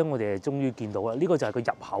呢度咧，我哋終於見到啦，呢個就係個入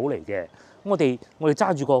口嚟嘅。我哋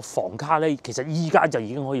揸住個房卡咧，其實依家就已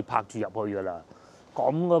經可以拍住入去噶啦。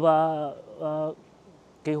咁噶噃，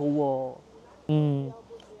幾好喎。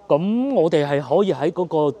咁我哋係可以喺嗰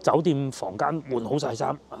個酒店房間換好晒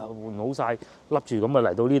衫，換好晒，笠住咁啊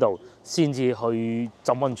嚟到呢度，先至去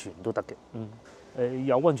浸溫泉都得嘅。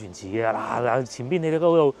有溫泉池嘅嗱，前邊你哋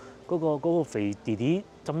嗰個肥弟弟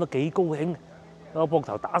浸得幾高興，個膊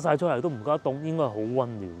頭打晒出嚟都唔覺得凍，應該係好溫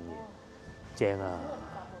暖嘅，正啊！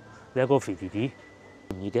你有個肥弟弟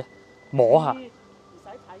唔熱嘅，摸下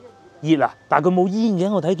熱啊，但係佢冇煙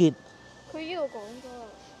嘅，我睇見。佢呢度講咗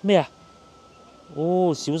咩啊？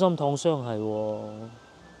哦，小心燙傷係喎，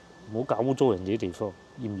唔好搞污糟人哋啲地方，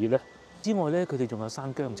熱唔熱咧？之外咧，佢哋仲有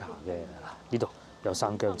生薑茶嘅，呢度。有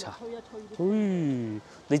生薑茶，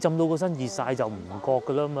你浸到個身熱晒就唔覺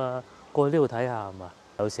噶啦嘛，過去呢度睇下係嘛？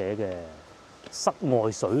有寫嘅室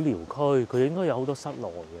外水療區，佢應該有好多室內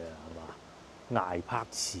嘅係嘛？崖泊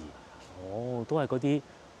池，都係嗰啲，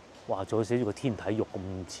哇！仲有寫住個天體浴咁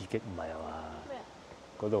刺激，唔係啊嘛？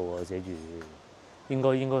嗰度啊寫住，應該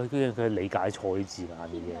佢理解錯啲字眼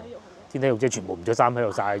嘅嘢。天體浴即係全部唔着衫喺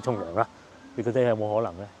度曬沖涼啦，你覺得有冇可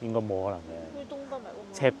能咧？應該冇可能嘅。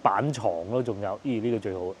赤板床咯，仲有，呢個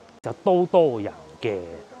最好，就都多人嘅。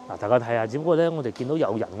嗱，大家睇下，只不過咧，我哋見到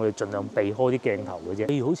有人，我哋盡量避開啲鏡頭嘅啫。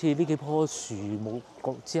譬如好似呢幾棵樹冇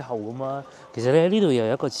之後咁啊，其實咧呢度又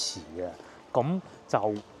有一個池嘅，咁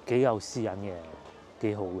就幾有私隱嘅，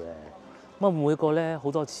幾好嘅。咁啊，每個咧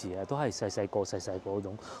好多池啊，都係細個嗰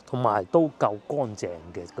種，同埋都夠乾淨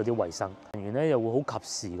嘅嗰啲衞生人員咧，又會好及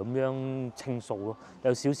時咁樣清掃咯，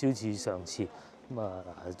有少少似上次。咁啊，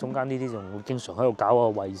中間呢啲仲會經常喺度搞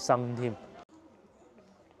個衞生添。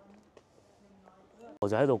我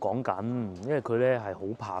就喺度講緊，因為佢咧係好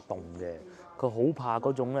怕凍嘅，佢好怕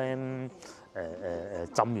嗰種咧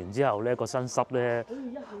浸完之後咧個身濕咧，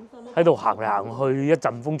喺度行嚟行去，一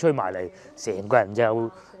陣風吹埋嚟，成個人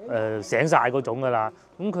就醒晒嗰種㗎啦。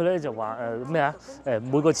咁佢咧就話咩啊？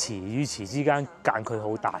每個池與池之間間距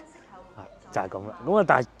好大，就係咁啦。咁啊，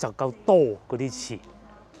但係就夠多嗰啲池。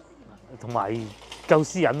同埋夠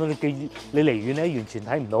私隱咯，你離遠咧完全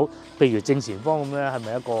睇唔到，譬如正前方咁咧，係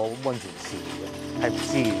咪一個溫泉池嘅？係唔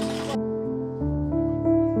知嘅。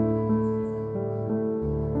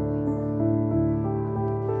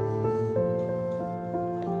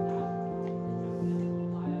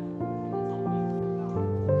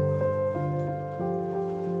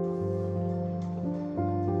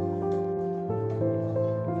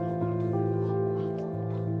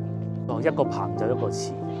一個棚就一個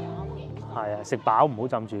池。係啊，食飽唔好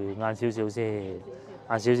浸住，晏少少先，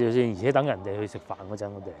而且等人哋去食飯嗰陣，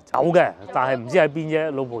我哋走嘅，但係唔知喺邊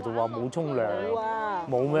啫。老婆就話冇沖涼，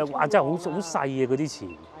冇咩，哇！真係好細嘅嗰啲池，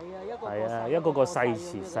係啊，一個個細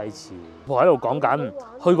池。我喺度講緊，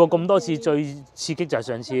去過咁多次，最刺激就係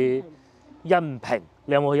上次恩平，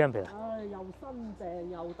你有冇去恩平啊？又新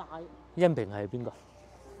淨又大。恩平係邊個？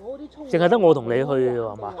淨係得我同你去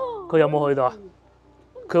係嘛？佢有冇去到啊？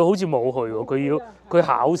佢好似冇去喎，佢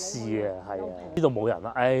考試嘅，係啊，呢度冇人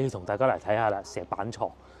啦，同大家嚟睇下啦，石板床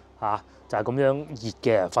嚇，就係咁樣熱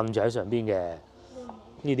嘅，瞓住喺上邊嘅，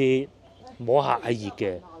呢啲摸下係熱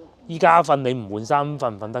嘅，依家瞓你唔換衫瞓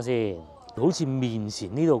唔瞓得先？好似面前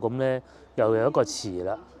呢度咁咧，又有一個池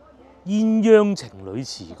啦，鴛鴦情侶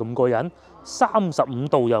池咁過癮，35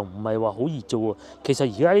度又唔係話好熱啫喎。其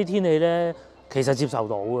實而家啲天氣咧，其實接受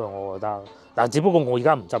到嘅，我覺得。但只不過我而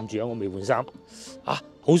家唔浸住啊，我未換衫。啊，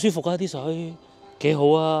好舒服啊啲水，幾好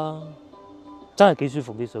啊！真係幾舒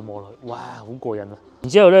服啲水摸落去，哇，好過癮啊！然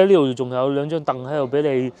之後咧，呢度仲有2張凳喺度俾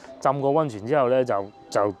你浸過溫泉之後咧，就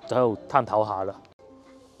喺度攤唞下啦。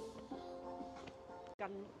近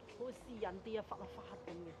好私隱啲啊，發一發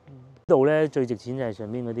咁嘅。呢度咧最值錢就係上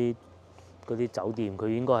邊嗰啲酒店，佢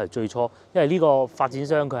應該係最初，因為呢個發展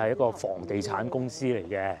商佢係一個房地產公司嚟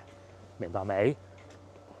嘅，明白未？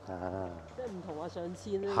啊，即係唔同啊上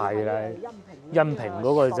次咧，係啦，恩平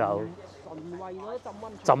嗰個就純為咗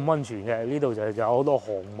浸溫泉嘅，呢度就有好多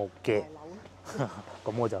項目嘅，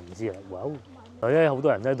咁我就唔知啦。哇！咧好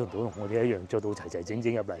多人咧都同我哋一樣，着到齊齊整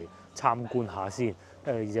整入嚟參觀下先，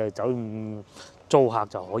就酒店租客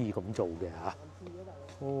就可以咁做嘅嚇。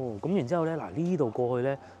哦，咁然之後咧，嗱呢度過去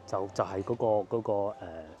咧就係嗰個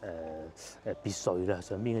別墅啦，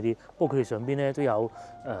上邊嗰啲。不過佢哋上邊咧都有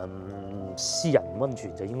私人溫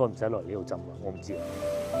泉，就應該唔使落嚟呢度浸啦。我唔知。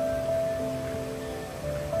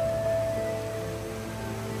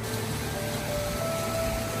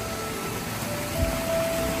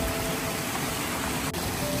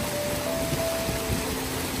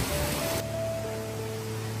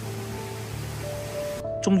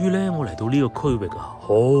終於咧，我嚟到呢個區域啊，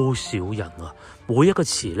好少人啊，每一個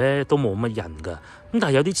池咧都冇乜人噶。咁但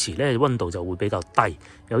係有啲池咧溫度就會比較低，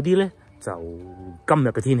有啲咧就今日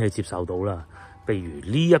嘅天氣接受到啦。譬如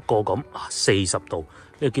呢一個咁40度，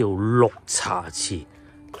呢個叫綠茶池，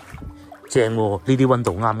正喎，呢啲溫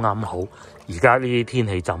度啱啱好。而家呢啲天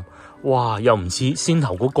氣浸，哇，又唔似先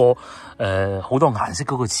頭嗰個好多顏色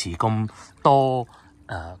嗰個池咁多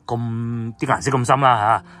咁啲顏色咁深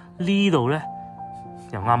啦嚇。呢度咧。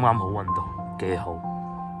又啱啱好溫度，幾好。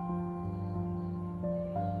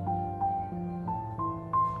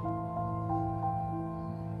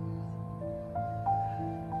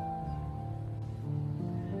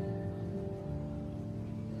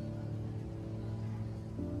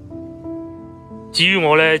至於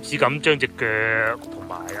我咧，只敢將隻腳同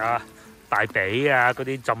埋大髀啊嗰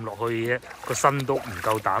啲浸落去嘅，個身都唔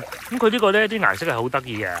夠膽。咁佢呢個咧啲顏色係好得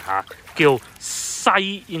意嘅嚇，叫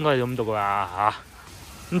西，應該係咁讀㗎嚇。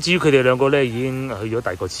咁至於佢哋兩個咧，已經去咗第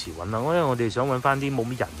二個池揾啦。因為我哋想揾翻啲冇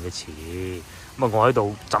乜人嘅池，咁啊我喺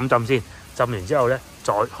度浸先，浸完之後咧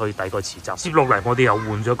再去第二個池浸。接落嚟我哋又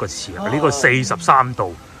換咗一個池，呢個43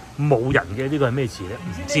度冇人嘅，呢個係咩池咧？唔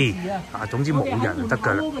知啊，總之冇人就得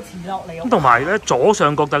㗎啦。咁同埋咧左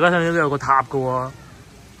上角大家睇到都有個塔㗎喎，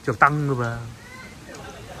着燈㗎嘛。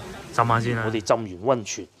浸下先啦。我哋浸完溫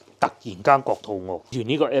泉，突然間覺肚餓。原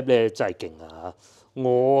呢個 app 咧真係勁啊！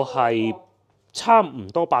我係差唔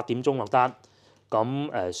多8點鐘落單，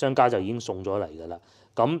咁商家就已經送咗嚟㗎啦。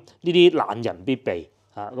咁呢啲懶人必備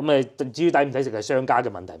嚇，咁至於抵唔抵食係商家嘅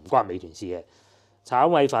問題，唔關美團事嘅。炒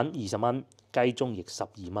米粉20蚊，雞中翼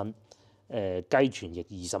12蚊，雞全翼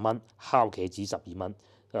20蚊，烤茄子12蚊。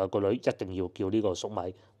個女一定要叫呢個粟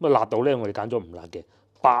米。咁辣到咧，我哋揀咗唔辣嘅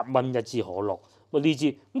，8蚊一支可樂。呢支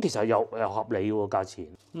咁其實又合理喎價錢。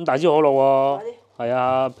咁大支可樂喎，係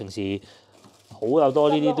啊，平時好有多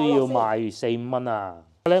呢啲都要賣4-5蚊啊！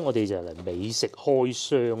咧我哋就嚟美食開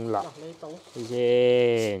箱啦，睇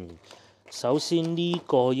先。首先呢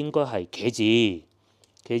個應該係茄子，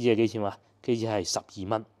茄子係幾錢話？茄子係12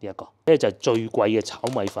蚊呢一個。呢就係最貴嘅炒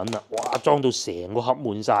米粉啦，哇！裝到成個盒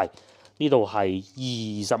滿晒。呢度係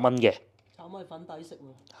20蚊嘅。炒米粉抵食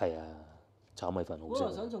喎。係啊，炒米粉好食。本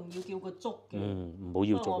來想仲要叫個粥嘅。唔好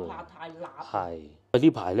要粥啊。我怕太辣。係。呢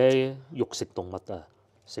排咧肉食動物啊，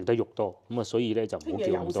食得肉多，咁啊所以咧就唔好叫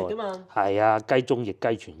咁多。係啊，雞中翼、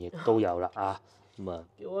雞全翼都有啦啊，咁啊。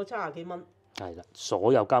叫我70幾蚊。係啦，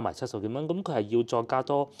所有加埋70幾蚊，咁佢係要再加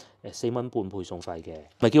多4蚊半配送費嘅，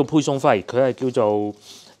唔係叫配送費，佢係叫做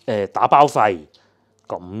打包費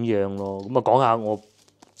咁樣咯。咁啊講下我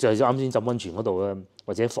就係啱先浸溫泉嗰度啦，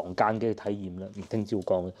或者房間嘅體驗啦，唔聽朝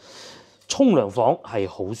講嘅。沖涼房係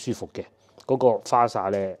好舒服嘅，嗰個花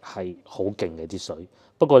灑咧係好勁嘅啲水。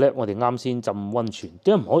不過咧，我哋啱先浸溫泉，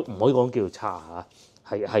點解唔可以講叫做差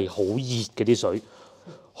嚇？係好熱嘅啲水，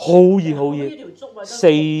好熱好熱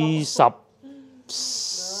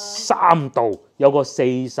，43度，有個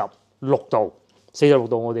46度，46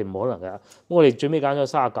度我哋唔可能㗎。我哋最尾揀咗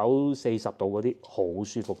39、40度嗰啲，好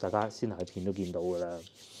舒服，大家先睇片都見到㗎啦，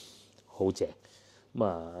好正。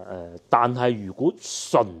但係如果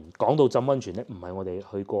純講到浸溫泉咧，唔係我哋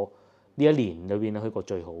去過呢1年裏邊去過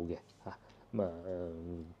最好嘅嚇。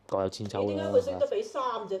各有千秋啦。點解會識得俾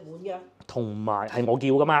3隻碗嘅？同埋係我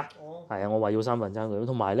叫噶嘛，係啊，我話要3份餐佢。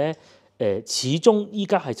同埋咧始終依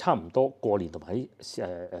家係差唔多過年同埋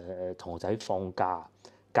啲同學仔放假，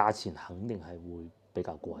價錢肯定係會比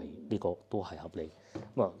較貴，呢個都係合理。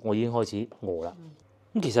咁啊，我已經開始餓啦。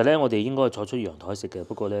咁其實咧，我哋應該坐出陽台食嘅，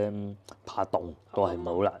不過咧怕凍都係唔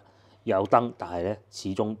好啦。有燈，但係咧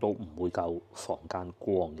始終都唔會夠房間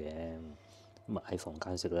光嘅。咁啊喺房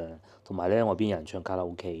間食啦。同埋咧，我邊有人唱卡拉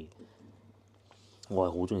OK， 我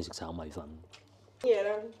係好中意食炒米粉。嘢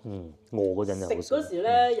咧，餓嗰陣就好食嗰時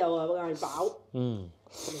咧又係嗌飽，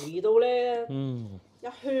嚟到咧一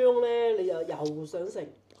香咧，你又想食。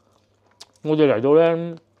我哋嚟到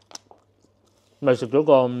咧，咪食咗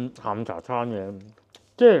個下午茶餐嘅，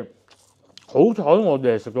即係好彩我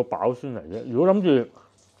哋係食到飽先嚟啫。如果諗住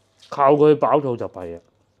靠佢飽肚就弊啦。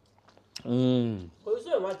佢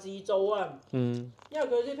雖然話自做啊，因為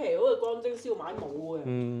佢啲譬如好似乾蒸燒賣冇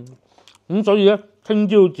嘅。咁所以咧，聽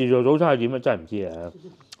朝自助早餐係點咧？真係唔知啊！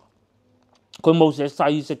佢冇寫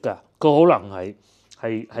西式㗎，佢可能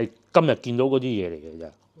係今日見到嗰啲嘢嚟嘅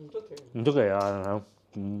啫。唔出奇啊！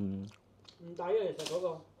唔抵啊！其實嗰個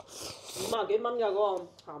50幾蚊㗎嗰個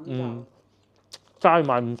下午茶，齋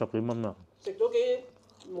買50幾蚊啊！食咗幾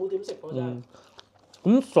冇點食過真係。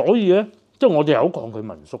咁所以咧，即係我哋係好抗拒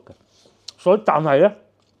民宿嘅，所以但係咧，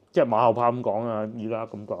即係馬後炮咁講啊，而家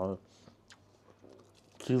咁講，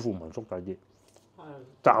似乎民宿抵啲。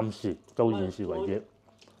暫時到現時為止。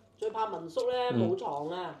最怕民宿咧冇床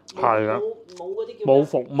啊，係啊，冇嗰啲叫冇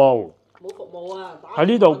服務。冇服務啊！喺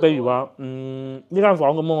呢度，譬如話，呢間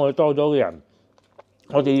房咁，我哋多咗嘅人，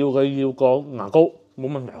我哋要佢要個牙膏，冇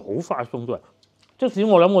問題，好快送到嚟。即使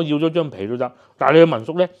我諗我要咗張被都得，但係你去民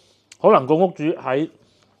宿咧，可能個屋主喺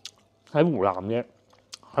湖南嘅，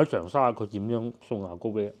喺長沙，佢點樣送牙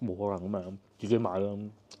膏俾你？冇可能噶嘛，自己買咯。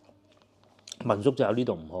民宿就有呢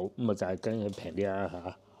度唔好，咁啊就係梗係平啲啦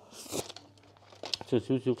嚇。食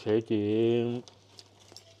少少茄子，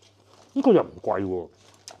咁佢又唔貴喎。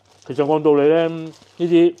其實按道理咧，呢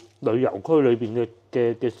啲旅遊區裏邊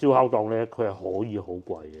嘅燒烤檔咧，佢係可以好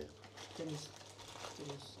貴嘅。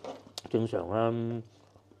正常啦。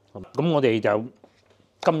咁我哋就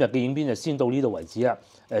今日嘅影片就先到呢度為止啦。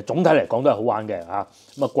總體嚟講都係好玩嘅嚇。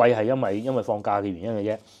咁啊貴係因為放假嘅原因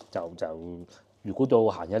嘅啫。就如果到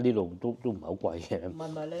閒日呢度都唔係好貴嘅。唔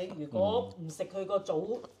係你如果唔食佢個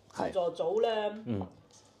組自助組咧，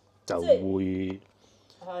就會。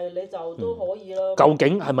係你就都可以咯。究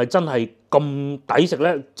竟係咪真係咁抵食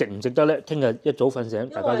咧？值唔值得咧？聽日一早瞓醒，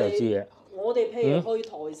大家就知嘅。我哋譬如去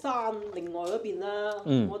台山另外嗰邊啦，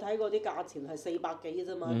我睇過啲價錢係400幾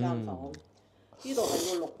啫嘛一間房，呢度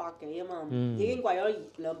係要600幾啊嘛，已經貴咗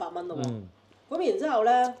200蚊咯喎。咁然之後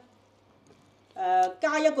咧，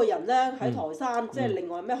加一個人咧喺台山，即係另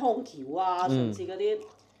外咩康橋啊，上次嗰啲，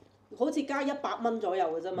好似加100蚊左右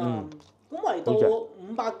嘅啫嘛。咁嚟到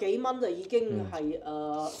500幾蚊就已經係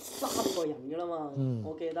3個人嘅啦嘛，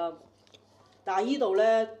我記得。但係依度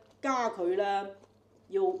咧加佢咧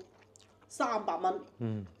要300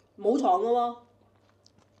蚊，冇床嘅喎。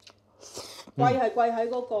貴係貴喺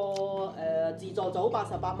嗰個自助組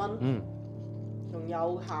88蚊，仲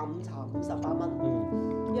有下午茶58蚊，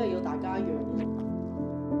因為要大家養。